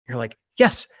You're like,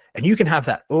 yes. And you can have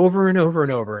that over and over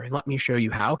and over, and let me show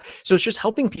you how. So it's just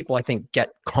helping people, I think,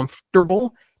 get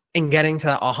comfortable in getting to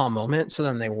that aha moment. So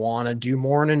then they want to do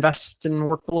more and invest and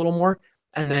work a little more.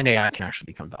 And then AI can actually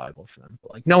become valuable for them.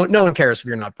 But like no one cares if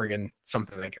you're not bringing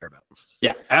something they care about.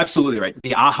 Yeah, absolutely right.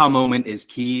 The aha moment is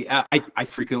key. I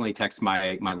frequently text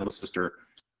my little sister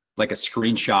like a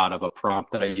screenshot of a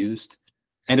prompt that I used,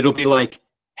 and it'll be like,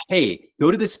 hey,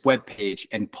 go to this web page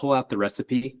and pull out the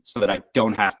recipe so that I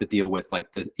don't have to deal with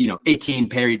like the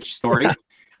 18-page story.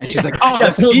 And she's like, oh,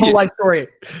 that's the whole genius. life story.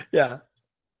 Yeah.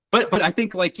 But I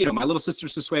think like, my little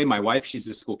sister's this way. My wife, she's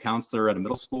a school counselor at a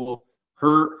middle school.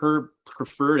 Her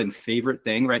preferred and favorite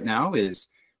thing right now is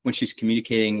when she's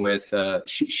communicating with,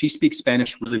 she speaks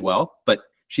Spanish really well, but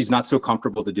she's not so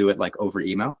comfortable to do it like over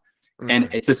email. And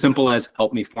it's as simple as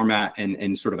help me format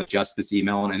and sort of adjust this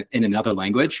email in another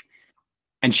language.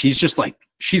 And she's just like,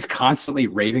 she's constantly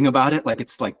raving about it. Like,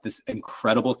 it's like this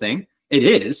incredible thing. It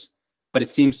is, but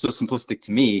it seems so simplistic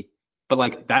to me. But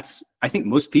like, I think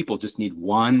most people just need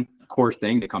one core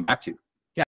thing to come back to.